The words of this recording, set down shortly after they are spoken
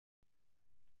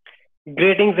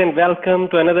Greetings and welcome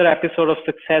to another episode of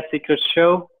Success Secrets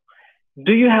Show.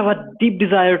 Do you have a deep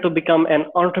desire to become an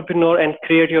entrepreneur and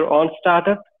create your own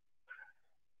startup?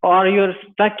 Or you're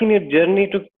stuck in your journey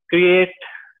to create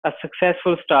a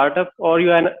successful startup, or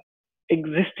you're an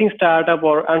existing startup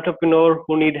or entrepreneur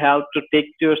who need help to take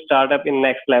your startup in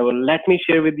next level? Let me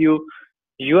share with you,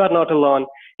 you are not alone.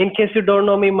 In case you don't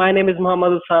know me, my name is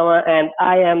Muhammad Usama and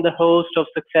I am the host of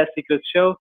Success Secrets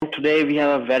Show. And today we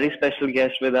have a very special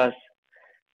guest with us.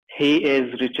 He is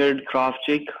Richard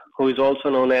Krawczyk, who is also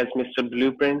known as Mr.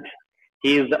 Blueprint.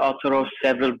 He is the author of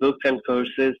several books and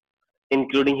courses,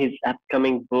 including his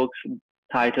upcoming books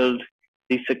titled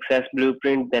The Success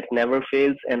Blueprint That Never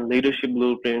Fails and Leadership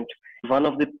Blueprint. One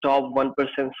of the top 1%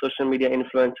 social media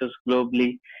influencers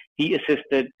globally, he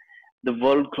assisted the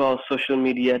world-class social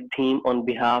media team on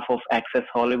behalf of Access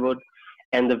Hollywood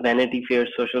and the Vanity Fair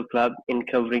Social Club in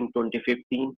covering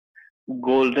 2015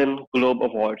 Golden Globe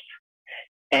Awards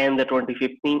and the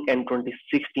 2015 and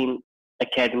 2016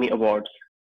 Academy Awards.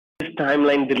 His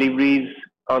timeline deliveries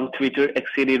on Twitter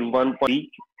exceeded 1 week,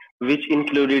 which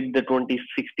included the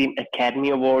 2016 Academy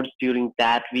Awards. During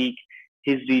that week,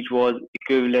 his reach was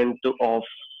equivalent to of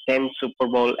 10 Super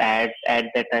Bowl ads at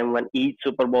that time, when each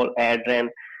Super Bowl ad ran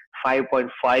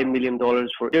 $5.5 million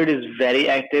for. Richard is very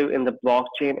active in the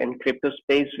blockchain and crypto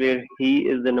space, where he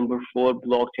is the number 4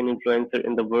 blockchain influencer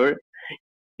in the world.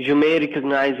 You may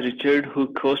recognize Richard,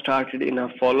 who co-started in a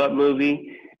follow-up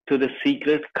movie to The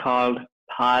Secret called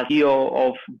Path, CEO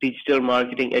of digital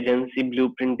marketing agency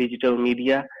Blueprint Digital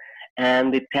Media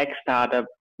and the tech startup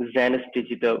Zenith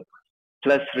Digital.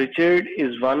 Plus, Richard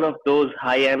is one of those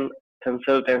high-end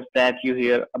consultants that you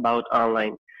hear about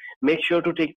online. Make sure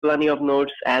to take plenty of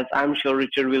notes, as I'm sure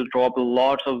Richard will drop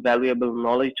lots of valuable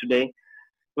knowledge today.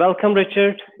 Welcome,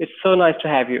 Richard. It's so nice to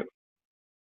have you.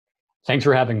 Thanks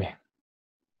for having me.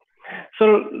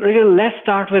 So, Richard, let's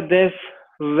start with this.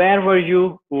 Where were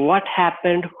you? What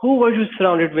happened? Who were you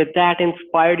surrounded with that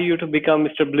inspired you to become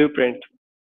Mr. Blueprint?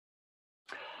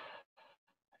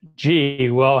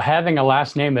 Gee, well, having a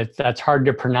last name that's hard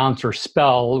to pronounce or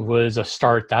spell was a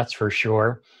start, that's for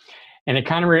sure. And it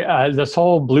kind of, this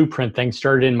whole blueprint thing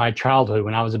started in my childhood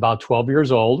when I was about 12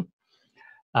 years old.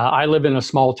 I live in a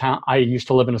small town. I used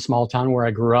to live in a small town where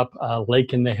I grew up,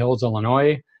 Lake in the Hills,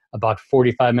 Illinois, about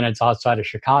 45 minutes outside of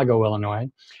Chicago, Illinois.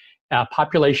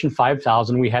 Population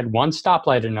 5,000. We had one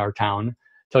stoplight in our town.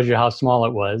 Tells you how small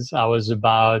it was. I was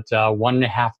about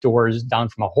 1.5 doors down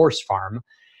from a horse farm.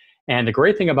 And the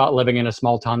great thing about living in a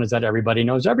small town is that everybody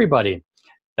knows everybody.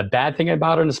 The bad thing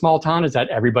about it in a small town is that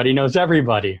everybody knows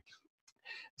everybody.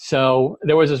 So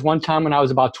there was this one time when I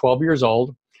was about 12 years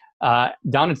old,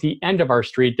 down at the end of our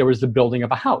street, there was the building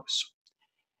of a house.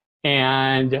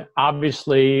 And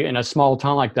obviously in a small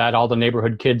town like that, all the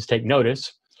neighborhood kids take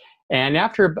notice. And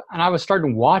I was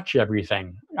starting to watch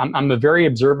everything. I'm a very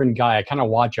observant guy. I kind of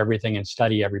watch everything and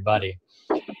study everybody.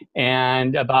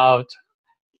 And about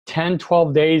 10,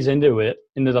 12 days into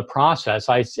the process,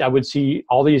 I would see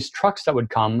all these trucks that would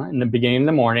come in the beginning of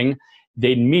the morning.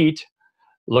 They'd meet,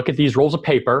 look at these rolls of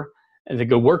paper, and they'd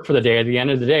go work for the day. At the end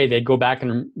of the day, they'd go back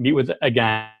and meet with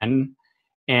again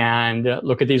and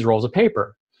look at these rolls of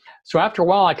paper. So after a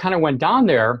while, I kind of went down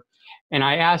there and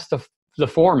I asked the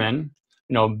foreman,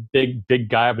 big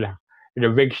guy with a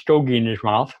big stogie in his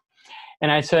mouth.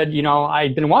 And I said,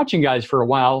 I've been watching guys for a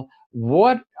while.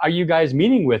 What are you guys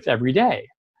meeting with every day?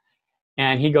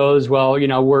 And he goes, well,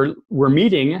 we're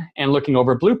meeting and looking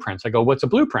over blueprints. I go, what's a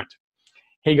blueprint?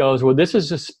 He goes, well, this is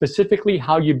specifically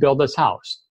how you build this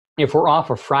house. If we're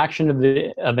off a fraction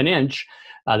of an inch,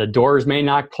 the doors may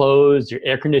not close, your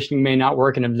air conditioning may not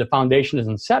work, and if the foundation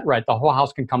isn't set right, the whole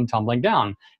house can come tumbling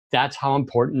down. That's how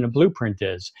important a blueprint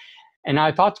is. And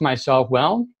I thought to myself,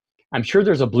 well, I'm sure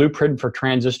there's a blueprint for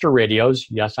transistor radios.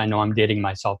 Yes, I know I'm dating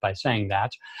myself by saying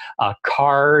that.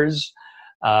 Cars,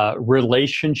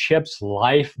 relationships,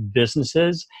 life,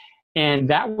 businesses. And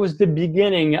that was the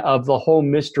beginning of the whole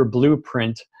Mr.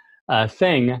 Blueprint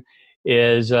thing,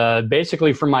 is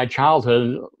basically from my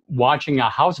childhood, watching a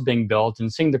house being built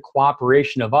and seeing the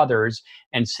cooperation of others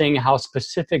and seeing how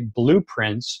specific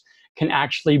blueprints can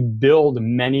actually build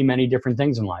many, many different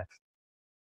things in life.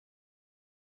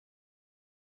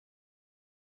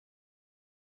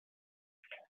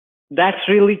 That's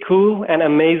really cool and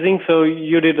amazing. So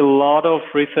you did a lot of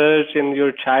research in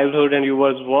your childhood and you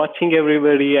was watching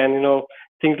everybody and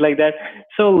things like that.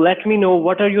 So let me know,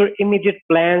 what are your immediate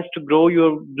plans to grow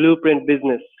your blueprint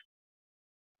business?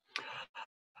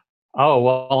 Oh,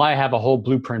 well, I have a whole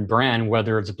Blueprint brand,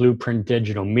 whether it's Blueprint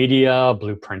Digital Media,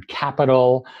 Blueprint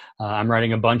Capital. I'm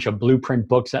writing a bunch of Blueprint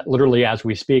books that literally as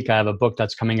we speak. I have a book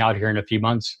that's coming out here in a few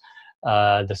months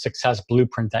the success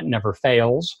blueprint that never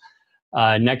fails.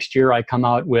 Next year, I come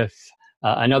out with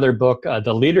another book,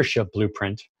 The Leadership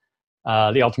Blueprint,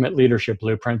 The Ultimate Leadership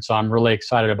Blueprint. So I'm really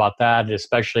excited about that,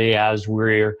 especially as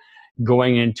we're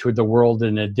going into the world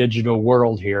in a digital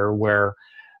world here where,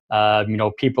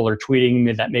 people are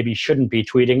tweeting that maybe shouldn't be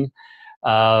tweeting,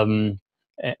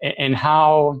 and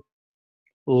how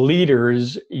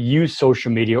leaders use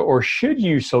social media or should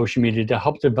use social media to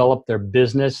help develop their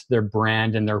business, their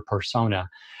brand, and their persona.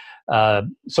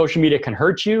 Social media can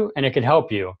hurt you and it can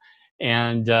help you.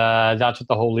 And that's what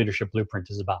the whole leadership blueprint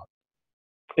is about.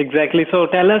 Exactly. So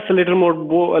tell us a little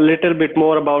bit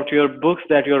more about your books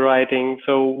that you're writing.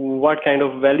 So what kind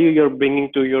of value you're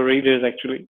bringing to your readers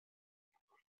actually?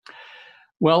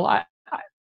 Well,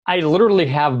 I literally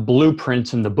have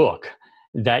blueprints in the book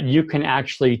that you can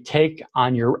actually take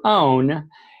on your own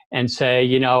and say,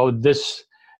 this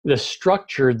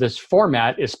structure, this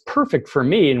format is perfect for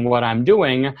me and what I'm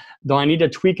doing, though I need to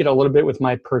tweak it a little bit with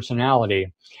my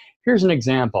personality. Here's an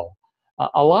example.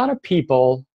 A lot of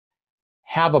people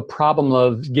have a problem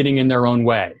of getting in their own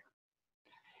way.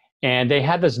 And they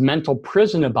have this mental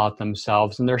prison about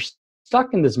themselves, and they're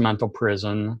stuck in this mental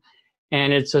prison,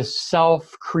 and it's a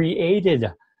self-created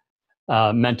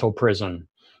mental prison.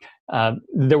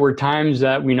 There were times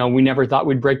that we never thought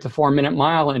we'd break the 4-minute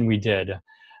mile, and we did.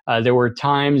 There were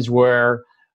times where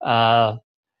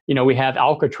we have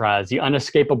Alcatraz, the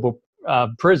unescapable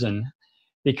prison,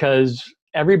 because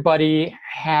everybody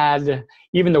had,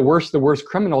 even the worst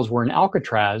criminals were in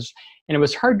Alcatraz, and it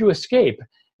was hard to escape.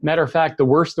 Matter of fact, the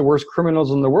worst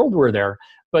criminals in the world were there.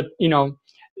 But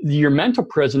your mental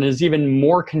prison is even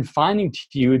more confining to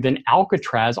you than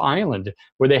Alcatraz Island,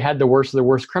 where they had the worst of the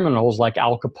worst criminals like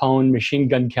Al Capone, Machine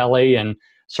Gun Kelly, and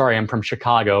sorry, I'm from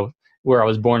Chicago, where I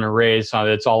was born and raised, so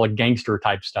it's all a gangster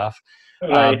type stuff.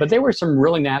 Right. But there were some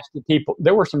really nasty people.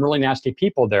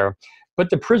 There. But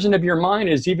the prison of your mind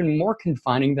is even more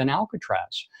confining than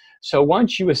Alcatraz. So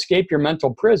once you escape your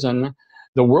mental prison,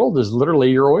 the world is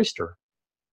literally your oyster.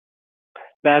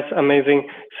 That's amazing.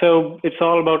 So it's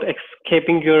all about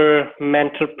escaping your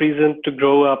mental prison to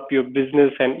grow up your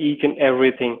business and each and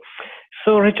everything.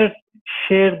 So Richard,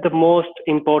 share the most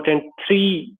important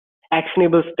 3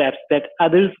 actionable steps that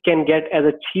others can get as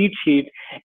a cheat sheet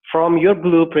from your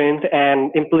blueprint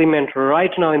and implement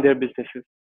right now in their businesses.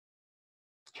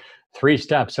 3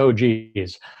 steps. Oh,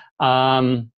 geez.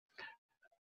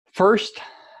 First,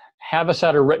 have a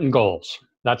set of written goals.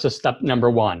 That's a step number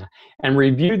 1. And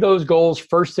review those goals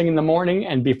first thing in the morning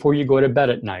and before you go to bed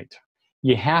at night.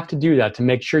 You have to do that to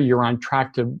make sure you're on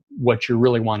track to what you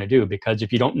really want to do, because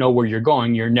if you don't know where you're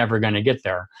going, you're never going to get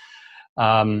there.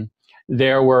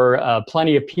 There were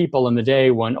plenty of people in the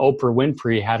day when Oprah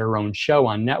Winfrey had her own show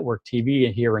on network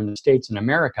TV here in the States and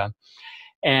America.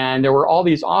 And there were all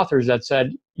these authors that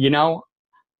said,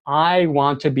 I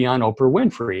want to be on Oprah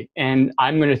Winfrey, and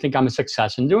I'm going to think I'm a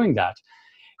success in doing that.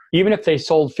 Even if they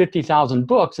sold 50,000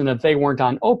 books and if they weren't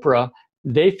on Oprah,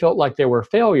 they felt like they were a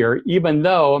failure, even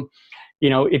though,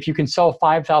 if you can sell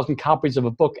 5,000 copies of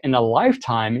a book in a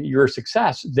lifetime, you're a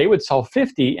success. They would sell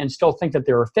 50 and still think that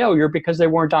they're a failure because they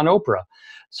weren't on Oprah.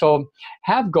 So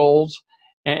have goals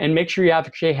and make sure you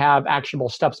actually have actionable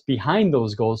steps behind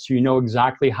those goals so you know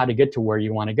exactly how to get to where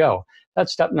you want to go.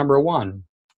 That's step number 1.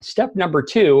 Step number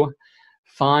 2,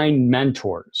 find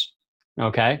mentors,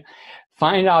 okay?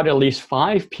 Find out at least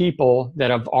 5 people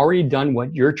that have already done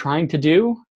what you're trying to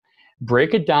do,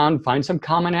 break it down, find some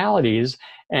commonalities,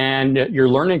 and your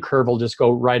learning curve will just go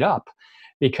right up.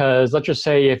 Because let's just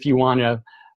say if you want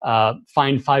to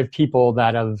find 5 people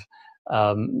that have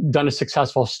done a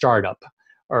successful startup,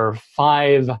 or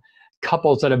 5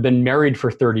 couples that have been married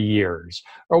for 30 years,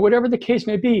 or whatever the case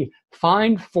may be,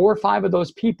 find 4 or 5 of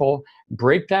those people,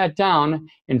 break that down,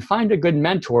 and find a good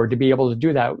mentor to be able to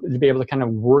do that, to be able to kind of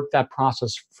work that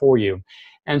process for you.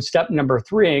 And step number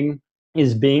 3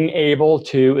 is being able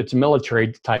to, it's a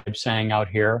military type saying out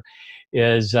here,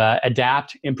 is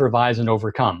adapt, improvise, and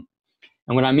overcome.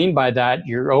 And what I mean by that,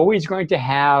 you're always going to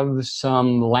have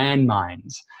some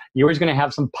landmines. You're always going to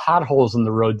have some potholes in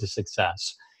the road to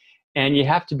success. And you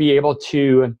have to be able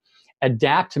to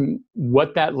adapt to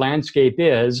what that landscape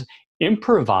is,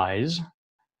 improvise.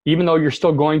 Even though you're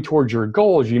still going towards your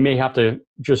goals, you may have to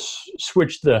just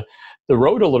switch the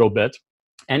road a little bit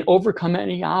and overcome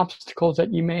any obstacles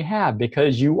that you may have,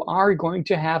 because you are going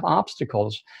to have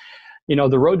obstacles.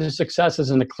 The road to success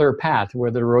isn't a clear path.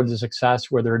 Whether the road to success,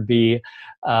 whether it be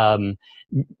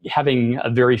having a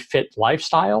very fit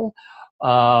lifestyle,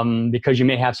 because you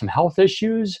may have some health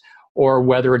issues, or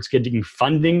whether it's getting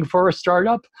funding for a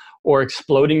startup or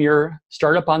exploding your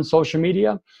startup on social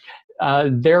media.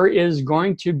 there is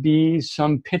going to be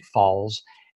some pitfalls,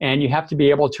 and you have to be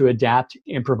able to adapt,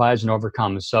 improvise, and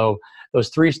overcome. So those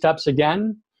 3 steps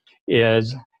again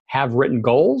is have written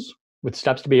goals with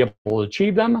steps to be able to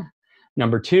achieve them.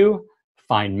 Number 2,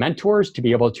 find mentors to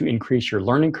be able to increase your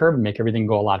learning curve and make everything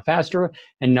go a lot faster.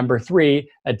 And number 3,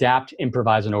 adapt,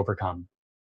 improvise, and overcome.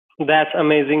 That's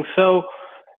amazing. So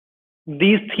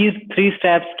these 3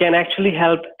 steps can actually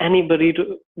help anybody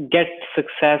to get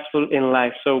successful in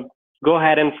life. So go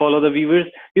ahead and follow the viewers.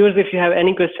 Viewers, if you have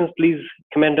any questions, please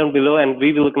comment down below and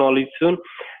we will acknowledge soon.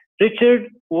 Richard,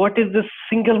 what is the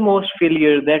single most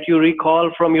failure that you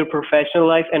recall from your professional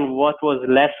life, and what was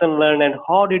lesson learned, and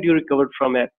how did you recover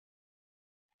from it?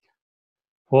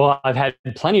 Well, I've had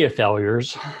plenty of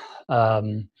failures.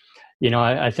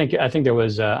 I think there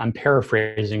was, I'm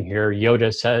paraphrasing here,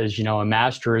 Yoda says, a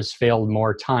master has failed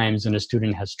more times than a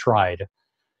student has tried.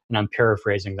 And I'm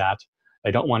paraphrasing that. I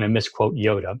don't want to misquote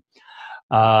Yoda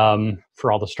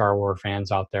for all the Star Wars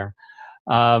fans out there.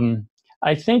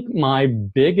 I think my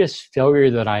biggest failure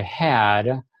that I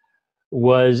had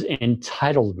was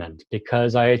entitlement,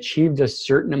 because I achieved a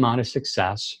certain amount of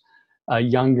success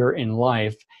younger in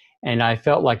life, and I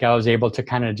felt like I was able to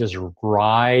kind of just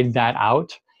ride that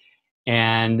out.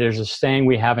 And there's a saying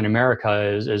we have in America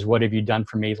is what have you done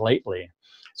for me lately?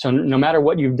 So no matter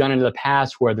what you've done in the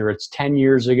past, whether it's 10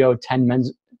 years ago, 10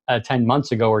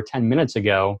 months ago, or 10 minutes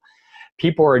ago,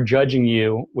 people are judging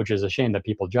you, which is a shame that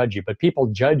people judge you, but people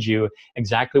judge you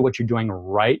exactly what you're doing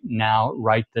right now,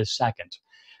 right this second.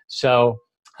 So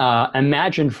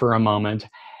imagine for a moment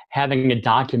having a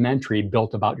documentary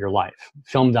built about your life,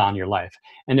 filmed on your life.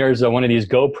 And there's one of these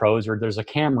GoPros, or there's a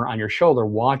camera on your shoulder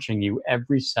watching you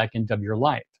every second of your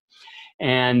life.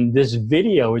 And this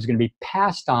video is going to be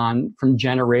passed on from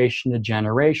generation to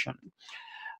generation.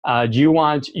 Do you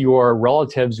want your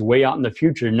relatives way out in the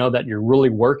future to know that you're really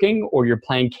working, or you're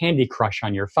playing Candy Crush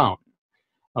on your phone?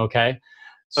 Okay.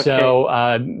 So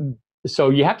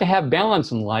you have to have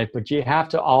balance in life, but you have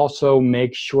to also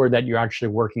make sure that you're actually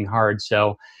working hard.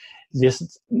 So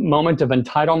this moment of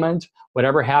entitlement,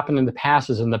 whatever happened in the past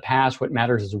is in the past. What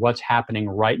matters is what's happening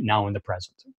right now in the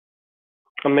present.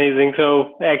 Amazing.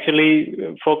 So actually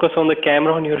focus on the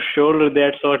camera on your shoulder.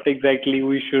 That's what exactly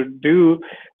we should do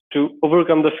to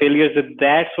overcome the failures.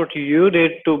 That's what you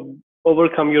did to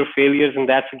overcome your failures, and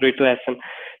that's a great lesson.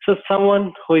 So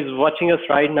someone who is watching us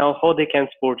right now, how they can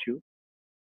support you?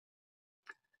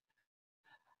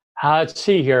 Let's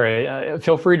see here.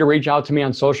 Feel free to reach out to me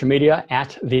on social media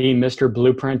at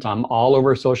TheMrBlueprint. I'm all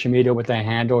over social media with that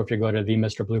handle. If you go to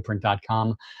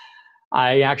TheMrBlueprint.com,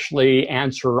 I actually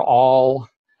answer all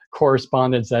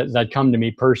correspondence that come to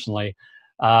me personally.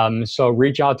 So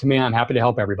reach out to me. I'm happy to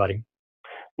help everybody.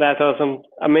 That's awesome.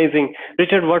 Amazing.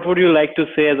 Richard, what would you like to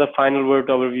say as a final word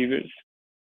to our viewers?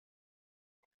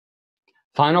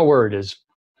 Final word is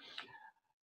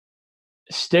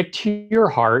stick to your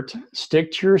heart,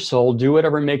 stick to your soul, do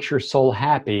whatever makes your soul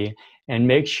happy, and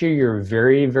make sure you're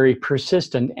very, very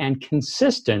persistent and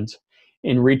consistent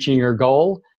in reaching your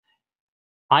goal.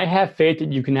 I have faith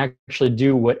that you can actually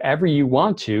do whatever you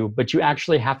want to, but you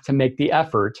actually have to make the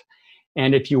effort.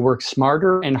 And if you work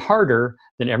smarter and harder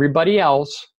than everybody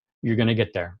else, you're going to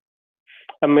get there.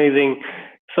 Amazing.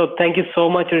 So thank you so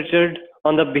much, Richard,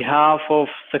 on the behalf of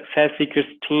Success Secrets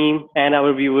team and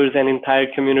our viewers and entire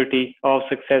community of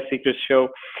Success Secrets Show.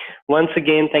 Once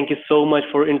again, thank you so much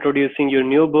for introducing your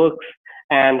new books,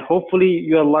 and hopefully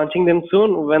you are launching them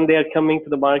soon when they are coming to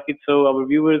the market, so our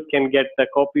viewers can get a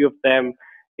copy of them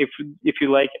if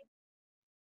you like it.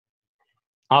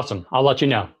 Awesome. I'll let you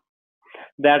know.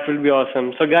 That will be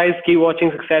awesome. So guys, keep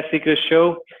watching Success Secrets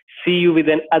Show. See you with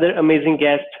another amazing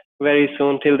guest very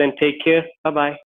soon. Till then, take care. Bye-bye.